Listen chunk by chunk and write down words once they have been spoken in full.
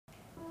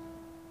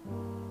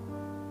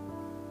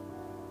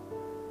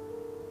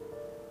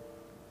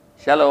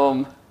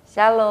Shalom.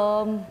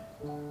 Shalom.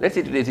 Let's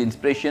see today's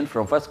inspiration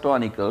from 1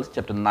 Chronicles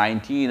chapter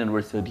 19 and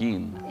verse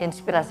 13.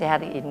 Inspirasi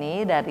hari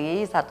ini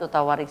dari 1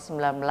 Tawarik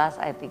 19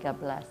 ayat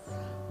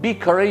 13. Be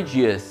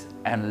courageous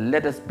and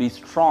let us be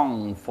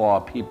strong for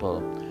our people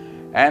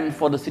and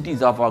for the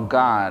cities of our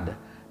God.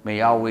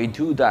 May Yahweh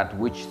do that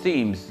which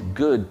seems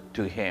good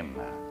to him.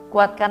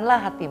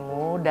 Kuatkanlah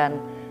hatimu dan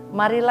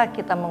marilah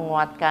kita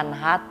menguatkan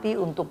hati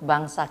untuk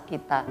bangsa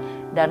kita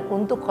dan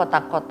untuk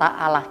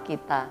kota-kota Allah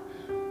kita.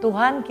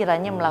 Tuhan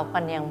kiranya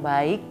melakukan yang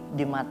baik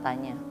di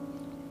matanya.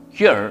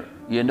 Here,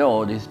 this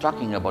is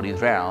talking about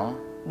Israel.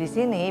 Di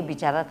sini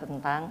bicara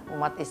tentang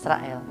umat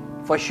Israel.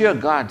 For sure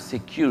God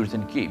secures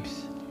and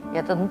keeps. Ya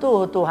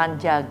tentu Tuhan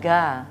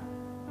jaga.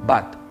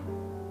 But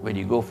when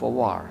you go for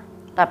war,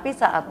 Tapi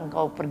saat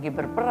engkau pergi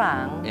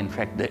berperang, in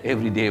fact the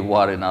everyday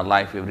war in our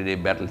life, everyday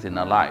battles in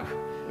our life,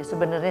 ya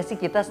sebenarnya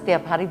sih kita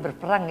setiap hari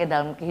berperang ya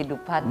dalam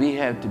kehidupan. we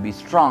have to be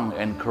strong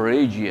and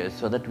courageous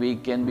so that we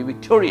can be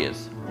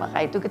victorious.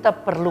 Maka itu kita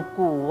perlu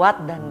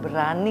kuat dan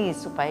berani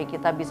supaya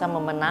kita bisa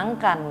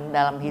memenangkan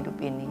dalam hidup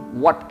ini.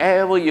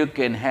 Whatever you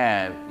can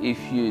have,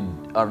 if you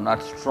are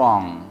not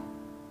strong,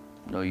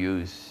 no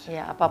use.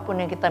 Ya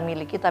apapun yang kita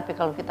miliki tapi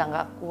kalau kita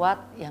nggak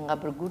kuat ya nggak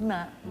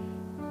berguna.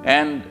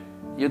 And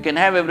you can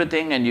have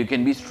everything and you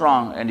can be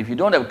strong, and if you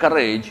don't have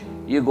courage,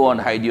 you go and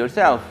hide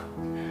yourself.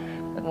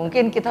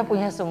 Mungkin kita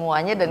punya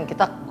semuanya dan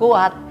kita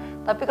kuat,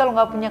 tapi kalau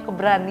nggak punya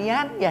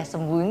keberanian ya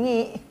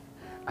sembunyi.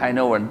 I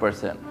know one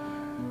person.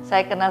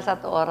 Saya kenal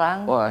satu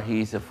orang. Oh,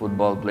 he's a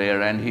football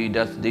player and he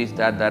does this,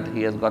 that.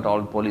 He has got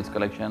all police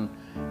collection,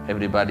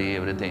 everybody,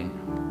 everything.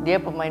 Dia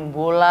pemain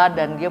bola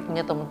dan dia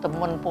punya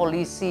teman-teman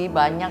polisi,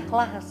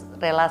 banyaklah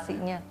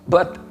relasinya.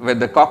 But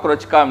when the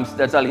cockroach comes,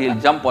 that's all, he'll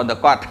jump on the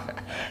cot.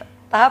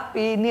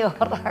 Tapi ini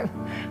orang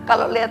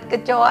kalau lihat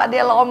kecoa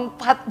dia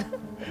lompat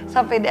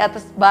sampai di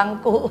atas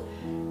bangku.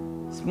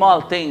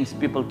 Small things,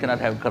 people cannot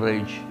have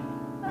courage.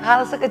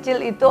 Hal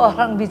sekecil itu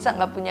orang bisa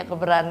nggak punya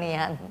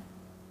keberanian.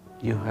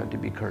 You have to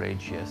be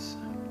courageous.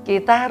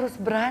 Kita harus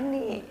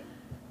berani.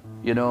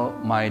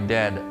 My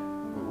dad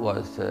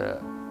was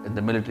in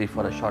the military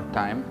for a short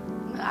time.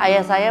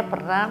 Ayah saya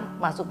pernah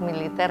masuk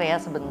militer ya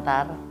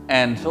sebentar.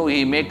 And so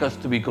he make us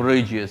to be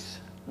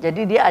courageous.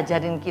 Jadi dia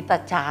ajarin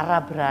kita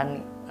cara berani.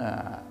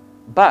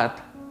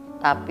 But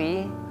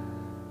Tapi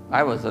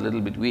I was a little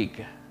bit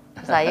weak.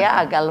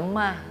 saya agak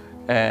lemah.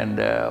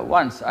 And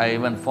once I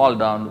even fall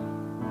down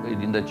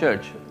in the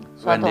church.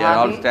 When Suatu they are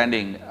all hari-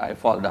 standing, I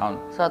fall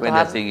down Suatu when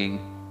they're hari- singing.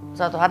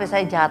 Suatu hari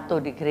saya jatuh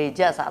di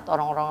gereja saat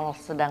orang-orang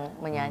sedang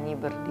menyanyi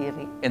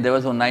berdiri. And there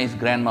was a nice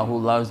grandma who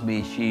loves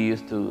me. She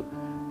used to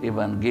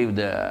even give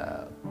the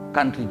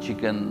country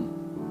chicken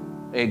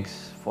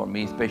eggs for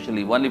me,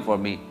 especially only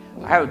for me.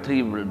 I have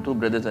two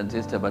brothers and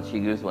sister, but she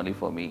gives only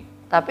for me.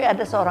 Tapi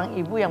ada seorang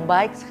ibu yang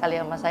baik sekali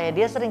sama saya.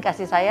 Dia sering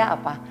kasih saya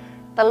apa?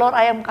 Telur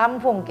ayam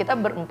kampung. Kita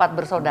berempat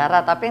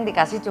bersaudara, tapi yang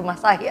dikasih cuma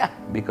saya.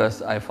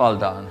 Because I fall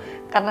down.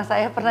 Karena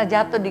saya pernah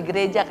jatuh di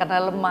gereja karena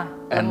lemah.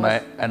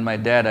 And my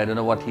dad, I don't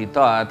know what he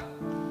thought.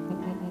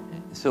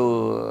 So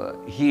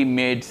he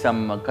made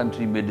some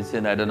country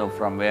medicine, I don't know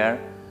from where,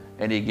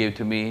 and he gave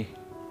to me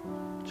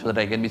so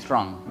that I can be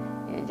strong.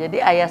 Ya, jadi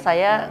ayah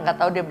saya nggak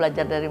tahu dia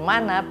belajar dari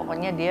mana.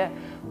 Pokoknya dia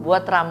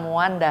buat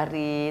ramuan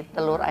dari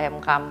telur ayam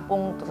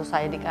kampung, terus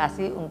saya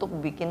dikasih untuk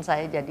bikin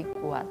saya jadi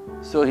kuat.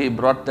 So he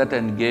brought that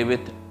and gave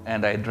it,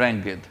 and I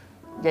drank it.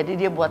 Jadi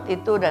dia buat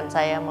itu dan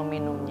saya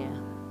meminumnya.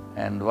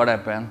 And what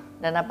happened?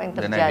 Dan apa yang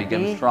Then I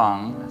became terjadi? strong.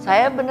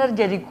 Saya benar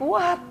jadi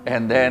kuat.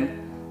 And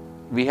then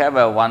we have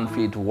a 1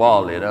 feet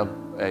wall, in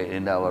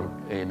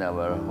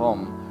our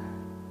home,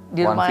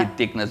 Di 1 rumah- feet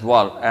thickness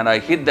wall, and I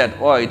hit that.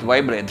 Oh, it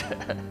vibrate.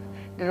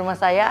 Di rumah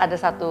saya ada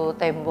satu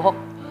tembok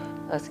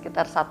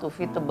sekitar 1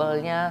 feet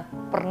tebalnya.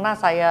 Pernah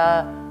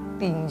saya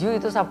tinju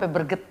itu sampai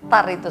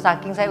bergetar itu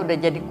saking saya udah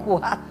jadi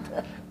kuat.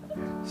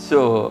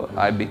 So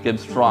I became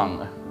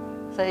strong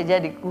Saya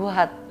jadi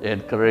kuat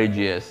and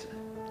courageous.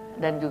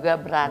 dan juga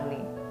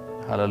berani.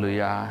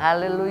 Hallelujah.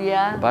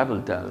 Haleluya. The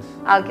Bible tells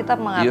Alkitab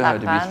you have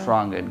to be mengatakan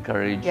strong and ya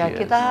courageous.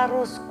 kita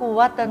harus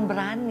kuat dan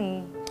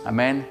berani.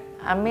 Amen.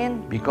 Amin.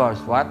 Because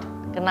what?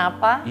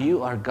 Kenapa?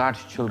 You are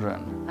God's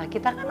children. Nah,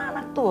 kita kan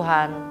anak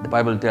Tuhan. The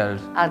Bible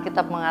tells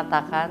Alkitab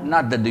mengatakan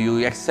not that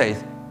you exercise,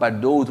 but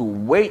those who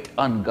wait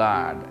on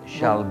God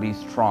shall be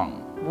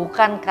strong.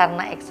 bukan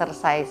karena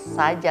exercise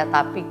saja,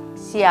 tapi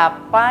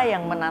siapa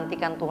yang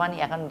menantikan Tuhan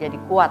yang akan menjadi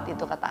kuat,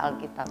 itu kata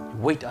Alkitab.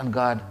 Wait on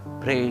God,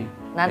 pray,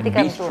 and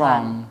Nantikan be Tuhan,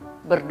 strong,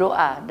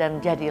 berdoa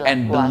dan jadilah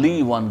and kuat.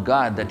 believe on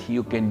God that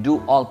you can do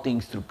all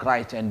things through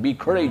Christ and be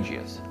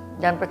courageous.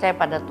 Dan percaya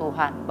pada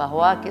Tuhan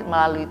bahwa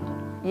melalui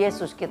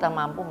Yesus kita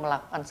mampu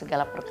melakukan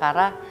segala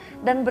perkara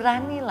dan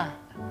beranilah.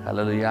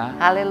 Hallelujah.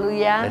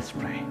 Haleluya. Let's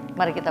pray.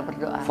 Mari kita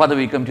berdoa. Father,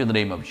 we come to the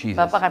name of Jesus.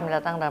 Bapa, kami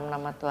datang dalam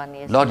nama Tuhan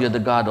Yesus. Lord, you're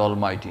the God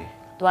Almighty.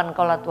 Tuhan,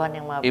 Kaulah Tuhan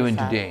yang Maha Even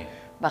Besar. today,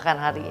 Bahkan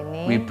hari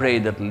ini we pray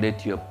that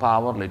let your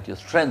power, let your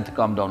strength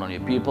come down on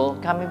your people.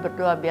 kami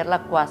berdoa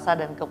biarlah kuasa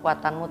dan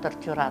kekuatan-Mu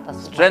tercurah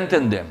atas umat.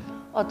 Strengthen them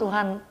Oh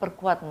Tuhan,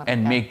 perkuat mereka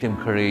and make them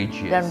dan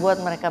courageous. buat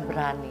mereka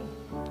berani.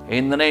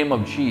 In the name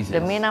of Jesus,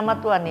 Demi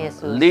nama Tuhan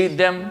Yesus. lead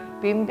them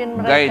Pimpin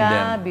guide mereka,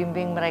 them.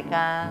 bimbing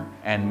mereka,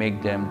 and make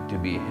them to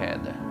be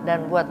head.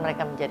 dan buat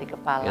mereka menjadi In the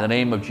kepala.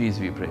 name of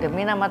Jesus we pray.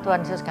 Demi nama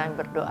Tuhan Yesus kami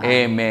berdoa.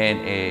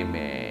 Amen,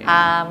 amen.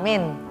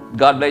 Amin.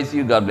 God bless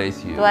you, God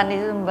bless you. Tuhan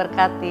Yesus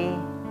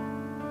memberkati.